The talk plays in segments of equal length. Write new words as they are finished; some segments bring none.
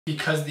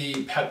because the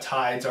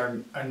peptides are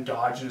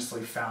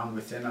endogenously found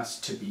within us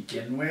to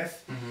begin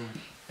with,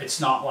 it's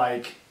not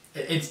like,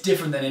 it's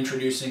different than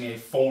introducing a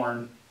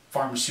foreign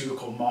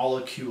pharmaceutical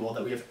molecule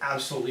that we have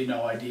absolutely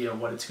no idea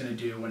what it's going to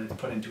do when it's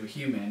put into a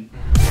human.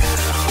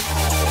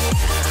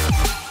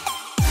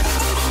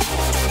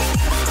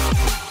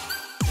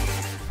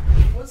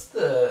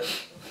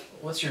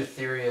 What's your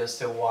theory as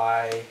to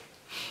why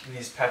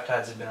these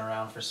peptides have been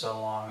around for so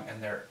long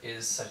and there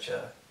is such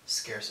a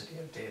scarcity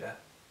of data?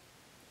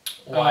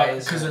 Why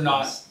is because they're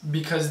not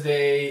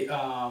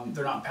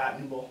they're not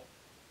patentable.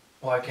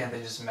 Why can't they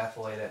just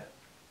methylate it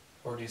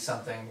or do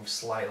something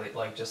slightly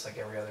just like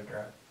every other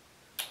drug?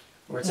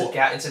 Where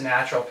it's a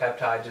natural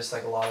peptide, just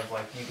like a lot of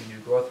you can do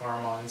growth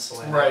hormone,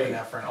 insulin,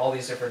 epinephrine, all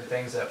these different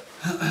things that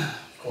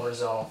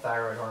cortisol,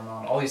 thyroid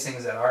hormone, all these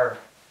things that are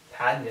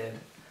patented,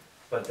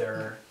 but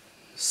they're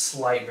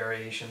slight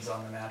variations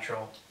on the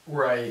natural.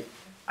 Right.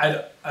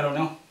 I don't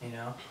know. You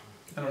know?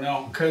 I don't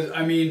know. Because,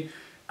 I mean,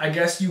 I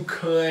guess you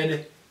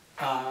could,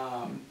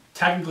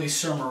 technically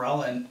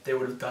Sermorelin, they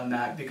would have done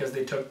that because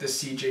they took the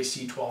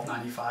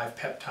CJC1295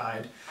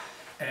 peptide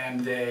and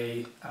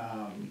they,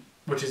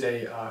 which is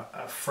a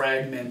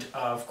fragment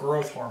of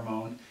growth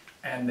hormone,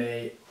 and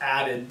they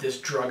added this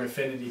drug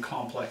affinity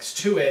complex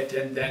to it,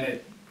 and then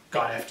it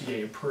got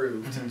FDA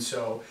approved. And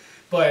so,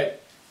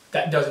 but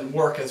that doesn't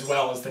work as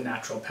well as the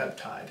natural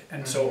peptide.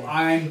 And so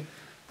I'm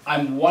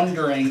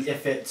wondering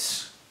if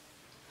it's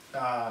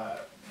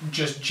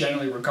just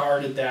generally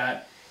regarded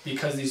that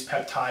because these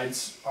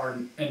peptides are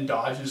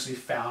endogenously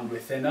found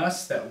within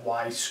us, that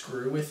why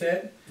screw with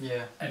it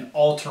and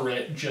alter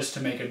it just to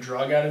make a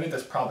drug out of it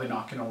that's probably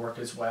not going to work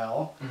as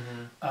well.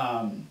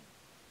 But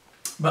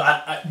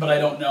I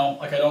don't know.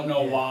 I don't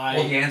know why.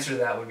 Well, the answer to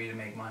that would be to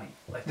make money.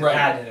 Like the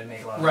patent would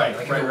make a lot of money.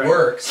 Like if it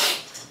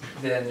works,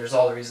 then there's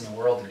all the reason in the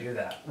world to do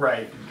that.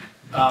 Right.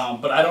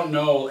 But I don't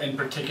know in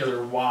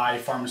particular why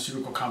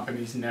pharmaceutical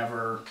companies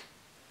never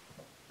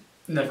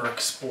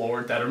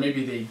explored that, or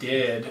maybe they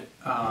did.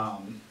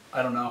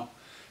 I don't know,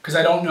 because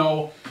I don't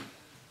know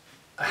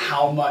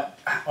how much.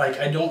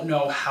 I don't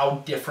know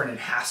how different it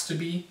has to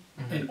be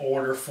in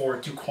order for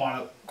it to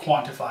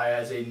quantify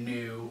as a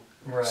new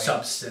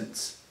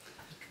substance.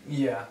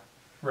 Yeah.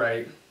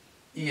 Right.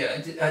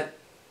 Yeah.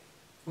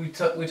 We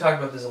talked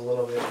about this a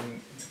little bit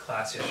in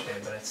class yesterday,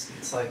 but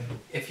it's like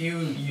if you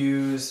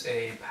use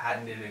a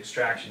patented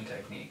extraction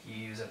technique, you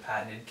use a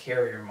patented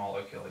carrier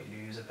molecule, you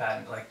use a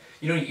patent,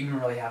 you don't even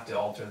really have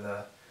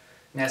to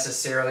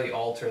necessarily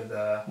alter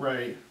the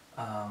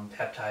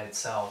peptide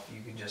itself.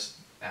 You can just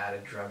add a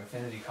drug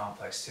affinity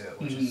complex to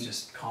it, which is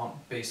just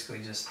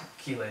basically just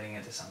chelating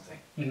it to something,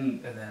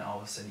 and then all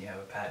of a sudden you have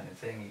a patented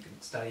thing. You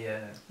can study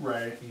it, and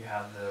you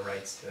have the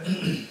rights to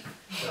it.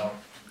 So,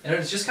 and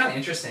it's just kind of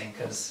interesting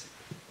because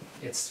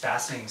it's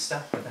fascinating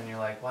stuff, but then you're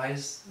like, why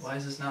is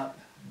this not?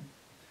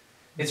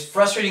 It's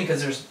frustrating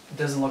because it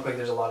doesn't look like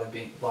there's a lot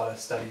of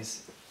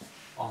studies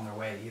on their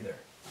way either.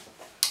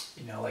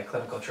 You know, like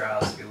clinical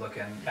trials. If you're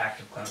looking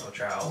active clinical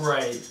trials,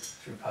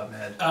 through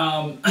PubMed.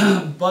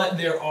 But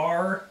there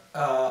are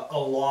a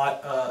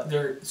lot.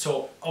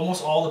 So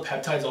almost all the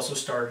peptides also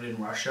started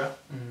in Russia,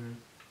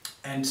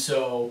 and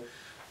so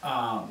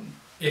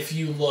if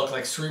you look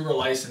like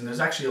cerebrolysin, there's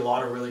actually a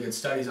lot of really good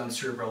studies on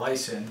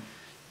cerebrolysin,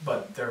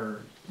 but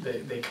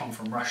they come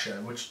from Russia,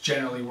 which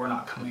generally we're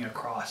not coming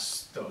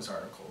across those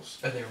articles.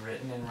 Are they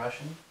written in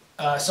Russian?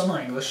 Some are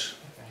English.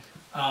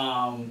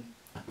 Okay.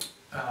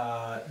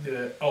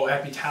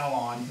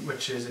 Epitalon,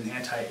 which is an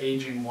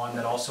anti-aging one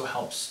that also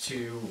helps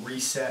to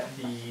reset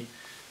the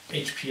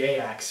HPA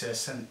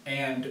axis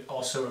and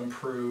also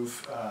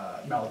improve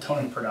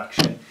melatonin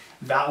production.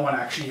 That one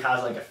actually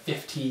has like a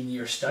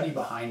 15-year study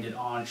behind it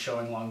on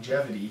showing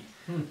longevity,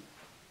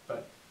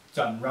 but it's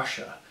done in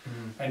Russia.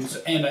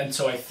 And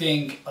so I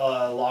think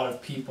a lot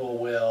of people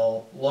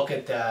will look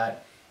at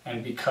that,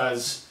 and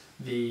because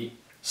the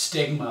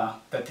stigma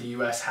that the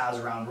U.S. has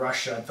around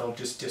Russia, they'll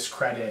just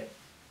discredit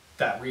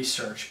that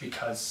research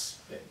because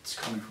it's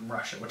coming from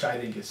Russia, which I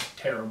think is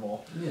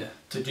terrible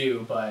to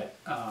do. But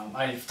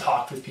I've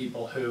talked with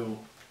people who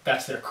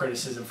that's their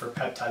criticism for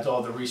peptides.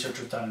 Oh, the research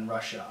was done in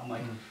Russia. I'm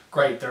like,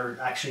 great, they're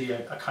actually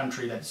a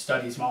country that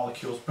studies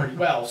molecules pretty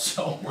well.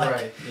 So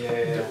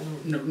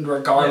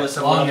regardless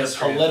of what the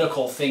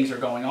political things are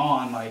going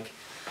on,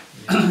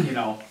 you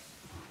know,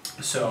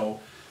 so.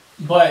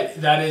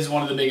 But that is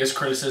one of the biggest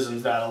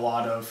criticisms that a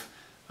lot of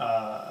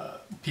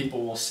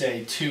people will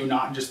say too,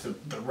 not just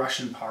the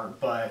Russian part,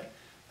 but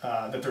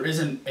that there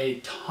isn't a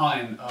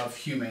ton of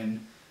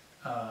human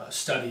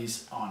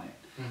studies on it.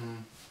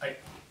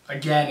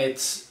 Again,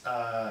 it's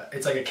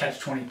like a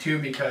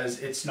catch-22 because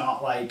it's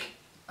not like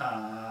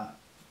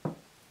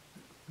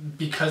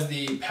because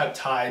the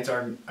peptides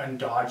are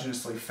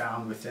endogenously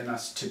found within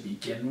us to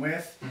begin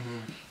with.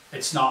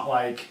 It's not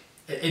like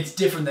it's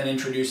different than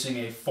introducing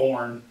a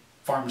foreign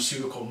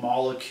pharmaceutical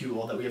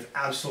molecule that we have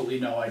absolutely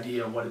no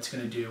idea what it's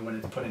going to do when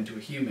it's put into a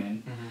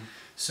human.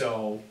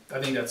 So I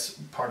think that's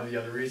part of the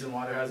other reason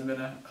why there hasn't been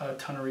a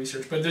ton of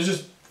research. But there's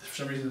just, for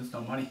some reason, there's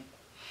no money.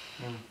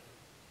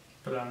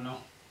 But I don't know.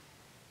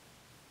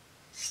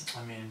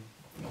 I mean,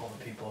 all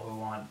the people who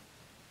want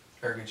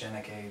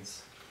ergogenic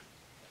aids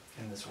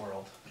in this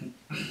world.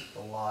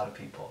 A lot of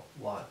people,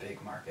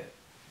 big market.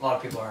 A lot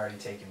of people are already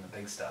taking the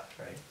big stuff,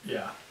 right?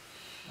 Yeah.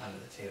 Under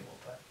the table,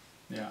 but.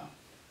 Yeah.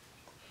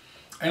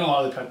 And a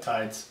lot of the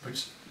peptides,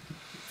 which,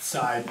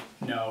 side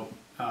note,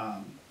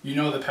 you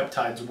know the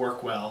peptides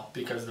work well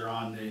because they're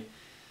on the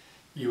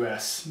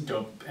U.S.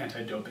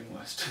 anti-doping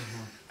list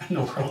and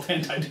the world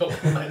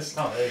anti-doping list.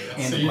 Oh, there you go.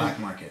 And So the black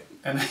market.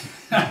 And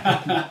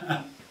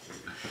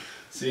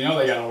so you know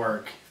they gotta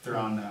work if they're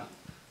on a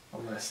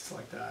list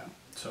like that.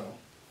 So.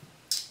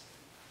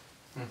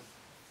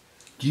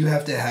 Do you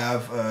have to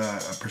have a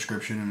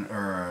prescription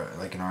or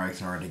like an RX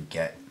in order to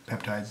get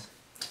peptides?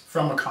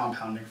 From a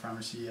compounding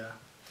pharmacy, yeah.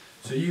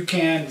 So you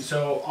can,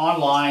 so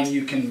online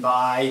you can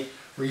buy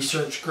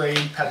research grade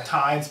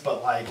peptides,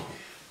 but like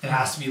it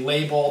has to be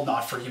labeled,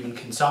 not for human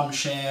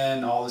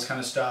consumption, all this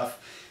kind of stuff.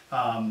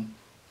 I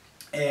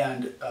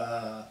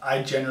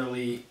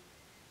generally,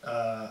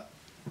 I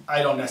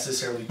don't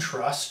necessarily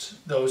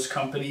trust those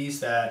companies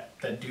that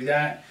do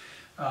that,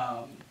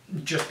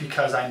 just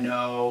because I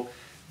know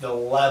the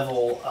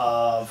level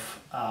of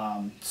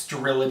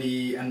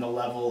sterility and the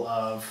level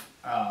of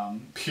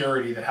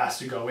purity that has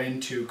to go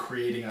into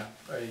creating a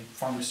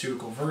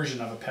pharmaceutical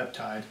version of a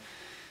peptide.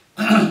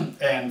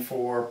 And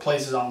for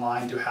places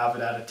online to have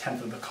it at a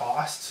tenth of the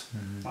cost,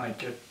 I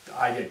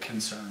get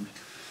concerned.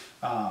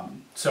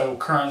 So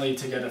currently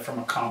to get it from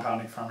a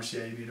compounding pharmacy,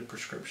 you need a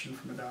prescription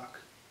from a doc.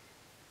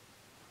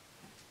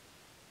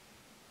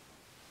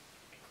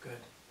 Good.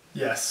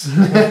 Yes.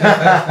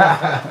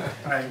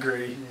 I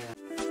agree. Yeah.